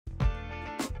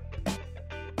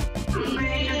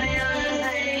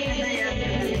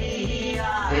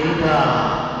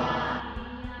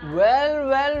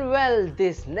Well,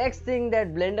 this next thing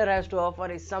that Blender has to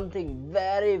offer is something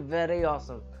very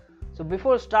awesome. So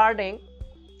before starting,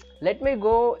 let me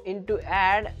go into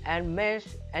add and mesh,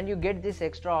 and you get this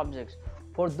extra objects.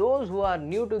 For those who are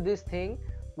new to this thing,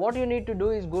 what you need to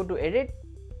do is go to edit,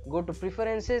 go to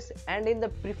preferences, and in the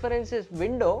preferences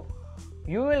window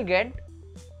you will get,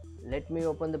 let me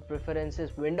open the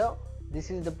preferences window. This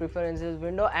is the preferences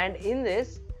window, and in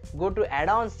this go to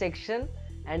add-ons section,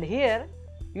 and here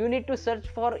you need to search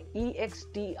for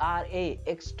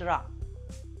extra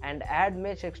and add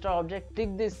mesh extra object.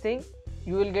 Click this thing,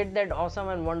 you will get that awesome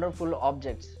and wonderful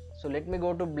objects. So let me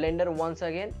go to Blender once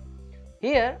again.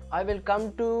 Here I will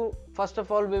come to, first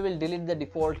of all we will delete the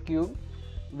default cube,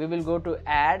 we will go to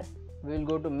add, we will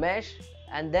go to mesh,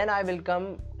 and then I will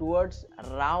come towards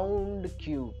round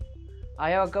cube. I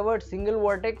have covered single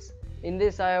vertex. In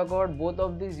this I have covered both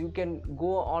of these. You can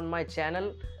go on my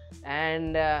channel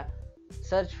and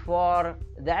search for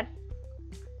that.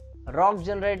 Rock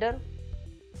generator,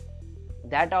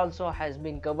 that also has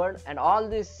been covered, and all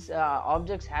these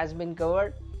objects has been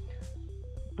covered.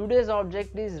 Today's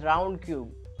object is round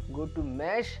cube. Go to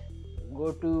mesh,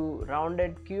 go to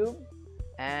rounded cube,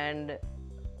 and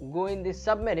go in this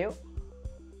submenu.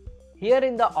 Here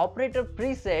in the operator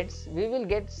presets we will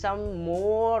get some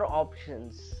more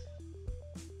options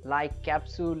like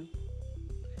capsule,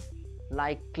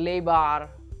 like clay bar,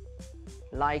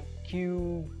 like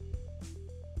cube.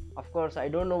 Of course I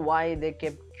don't know why they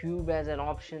kept cube as an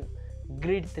option.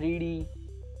 Grid 3D,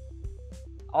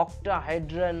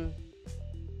 octahedron,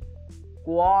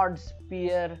 quad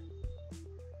sphere,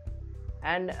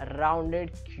 and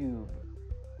rounded cube.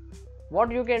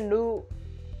 What you can do,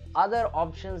 other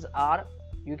options are,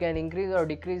 you can increase or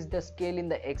decrease the scale in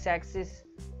the x-axis,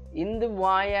 in the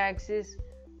y-axis,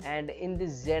 and in the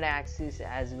z-axis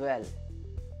as well.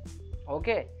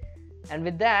 Okay, and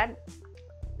with that,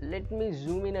 let me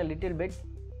zoom in a little bit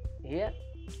here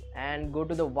and go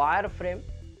to the wireframe,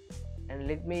 and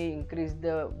let me increase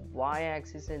the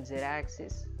y-axis and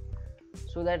z-axis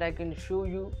so that I can show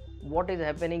you what is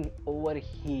happening over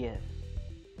here.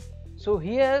 So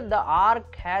here the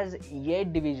arc has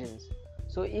 8 divisions.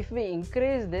 So if we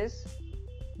increase this,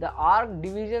 the arc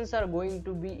divisions are going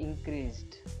to be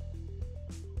increased.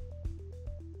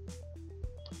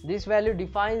 This value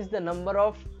defines the number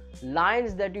of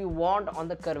lines that you want on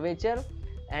the curvature,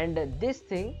 and this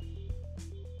thing,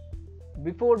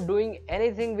 before doing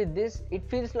anything with this, it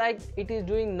feels like it is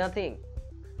doing nothing.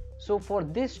 So for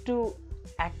this to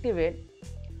activate,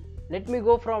 let me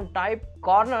go from type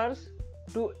corners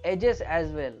to edges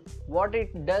as well. What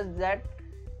it does, that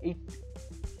it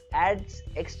adds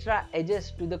extra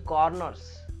edges to the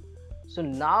corners. So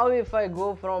now if I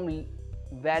go from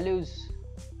values,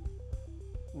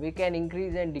 we can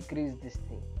increase and decrease this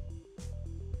thing.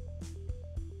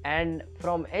 And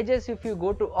from edges, if you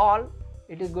go to all,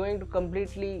 it is going to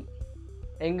completely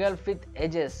engulf with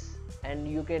edges, and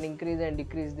you can increase and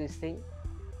decrease this thing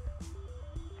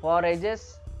for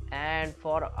edges and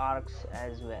for arcs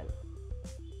as well.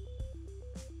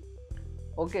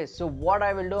 Okay, so what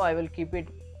I will do, I will keep it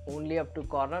only up to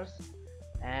corners,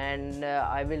 and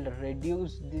I will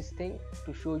reduce this thing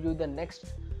to show you the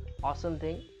next awesome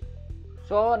thing.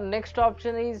 So our next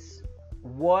option is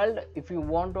world. If you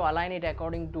want to align it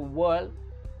according to world,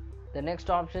 the next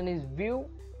option is view.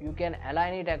 You can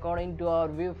align it according to our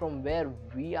view from where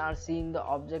we are seeing the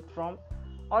object from,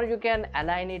 or you can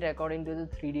align it according to the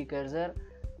 3D cursor.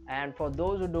 And for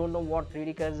those who don't know what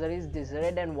 3D cursor is, this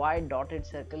red and white dotted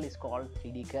circle is called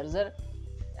 3D cursor,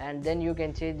 and then you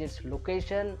can change its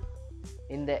location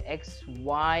in the X,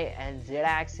 Y, and Z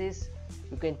axis.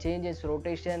 You can change its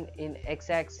rotation in X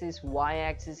axis, Y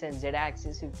axis, and Z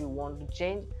axis if you want to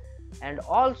change. And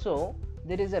also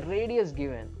there is a radius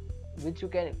given, which you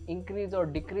can increase or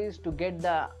decrease to get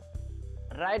the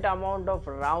right amount of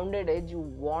rounded edge you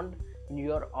want in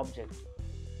your object.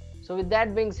 So with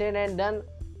that being said and done,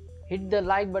 hit the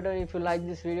like button if you like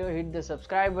this video, hit the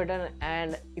subscribe button,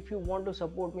 and if you want to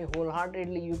support me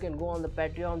wholeheartedly, you can go on the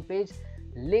Patreon page.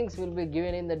 Links will be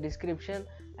given in the description.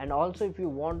 And also if you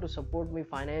want to support me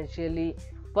financially,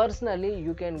 personally,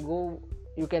 you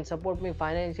can support me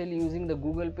financially using the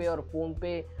Google Pay or Phone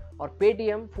Pay or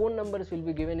Paytm. Phone numbers will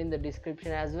be given in the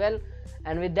description as well.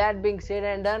 And with that being said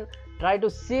and done, try to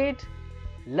see it,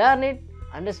 learn it,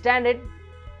 understand it.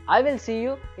 I will see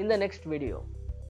you in the next video.